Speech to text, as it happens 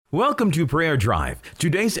Welcome to Prayer Drive.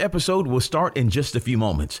 Today's episode will start in just a few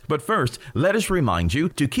moments. But first, let us remind you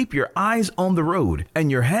to keep your eyes on the road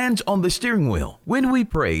and your hands on the steering wheel. When we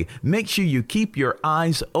pray, make sure you keep your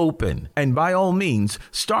eyes open. And by all means,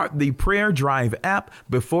 start the Prayer Drive app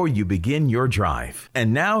before you begin your drive.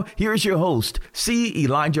 And now, here's your host, C.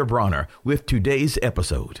 Elijah Bronner, with today's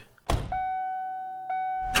episode.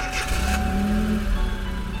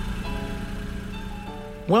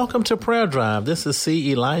 Welcome to Prayer Drive. This is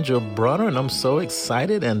C. Elijah Bronner, and I'm so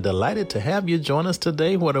excited and delighted to have you join us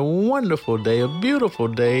today. What a wonderful day, a beautiful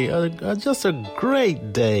day, just a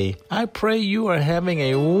great day. I pray you are having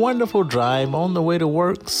a wonderful drive on the way to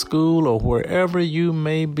work, school, or wherever you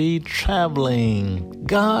may be traveling.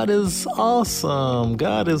 God is awesome.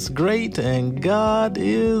 God is great, and God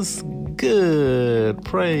is good.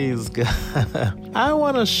 Praise God. I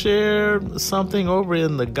want to share something over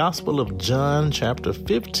in the Gospel of John, chapter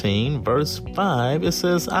 15, verse 5. It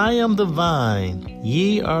says, I am the vine,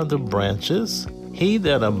 ye are the branches. He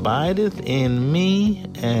that abideth in me,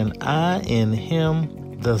 and I in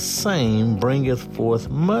him, the same bringeth forth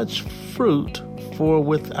much fruit. For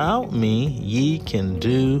without me, ye can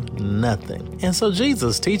do nothing. And so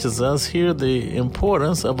Jesus teaches us here the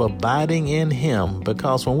importance of abiding in him,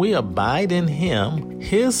 because when we abide in him,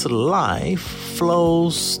 his life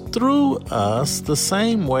flows through us the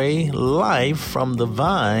same way life from the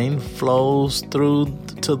vine flows through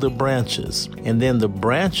to the branches. And then the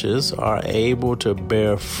branches are able to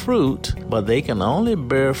bear fruit, but they can only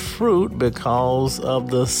bear fruit because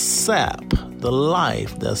of the sap, the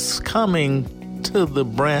life that's coming to the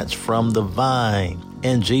branch from the vine.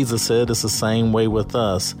 And Jesus said it's the same way with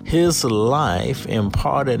us. His life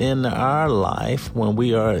imparted into our life when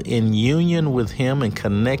we are in union with him and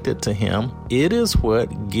connected to him, it is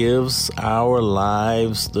what gives our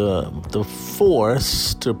lives the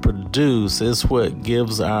force to produce. It's what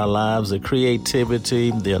gives our lives the creativity,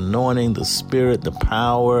 the anointing, the spirit, the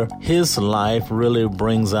power. His life really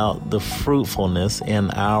brings out the fruitfulness in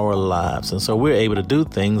our lives. And so we're able to do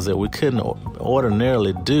things that we couldn't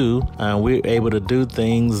ordinarily do. And we're able to do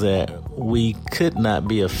things that we could not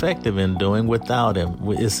be effective in doing without him.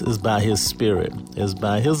 It's by his spirit. It's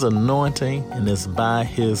by his anointing, and it's by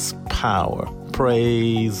his power.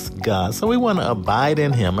 Praise God. So we want to abide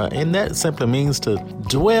in him. And that simply means to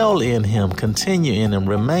dwell in him, continue in him,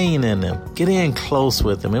 remain in him, get in close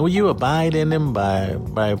with him. And will you abide in him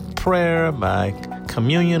by prayer, by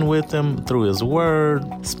communion with him through his word,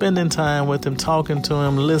 spending time with him, talking to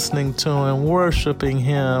him, listening to him, worshiping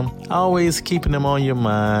him, always keeping him on your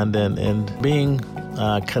mind and being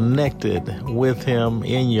connected with him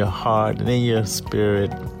in your heart and in your spirit.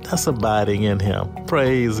 That's abiding in him.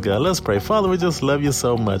 Praise God. Let's pray. Father, we just love you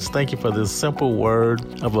so much. Thank you for this simple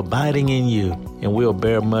word of abiding in you, and we'll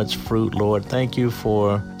bear much fruit, Lord. Thank you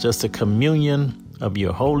for just a communion of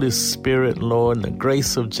your Holy Spirit, Lord, and the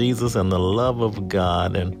grace of Jesus and the love of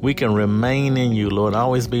God. And we can remain in you, Lord.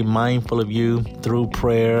 Always be mindful of you through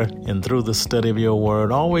prayer and through the study of your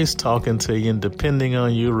word. Always talking to you and depending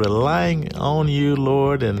on you, relying on you,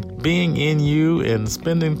 Lord, and being in you and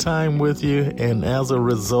spending time with you. And as a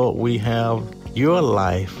result, we have your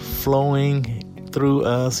life flowing through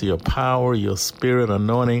us, your power, your spirit,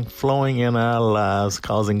 anointing flowing in our lives,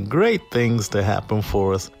 causing great things to happen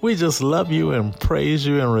for us. We just love you and praise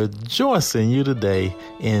you and rejoice in you today.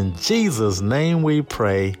 In Jesus' name we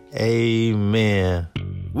pray. Amen.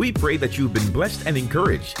 We pray that you've been blessed and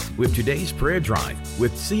encouraged with today's Prayer Drive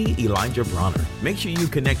with C. Elijah Bronner. Make sure you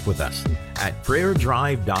connect with us at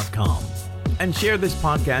prayerdrive.com and share this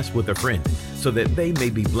podcast with a friend so that they may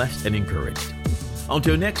be blessed and encouraged.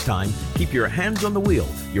 Until next time, keep your hands on the wheel,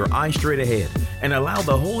 your eyes straight ahead, and allow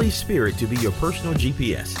the Holy Spirit to be your personal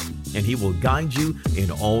GPS, and he will guide you in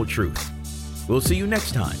all truth. We'll see you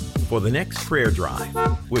next time for the next Prayer Drive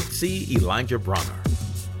with C. Elijah Bronner.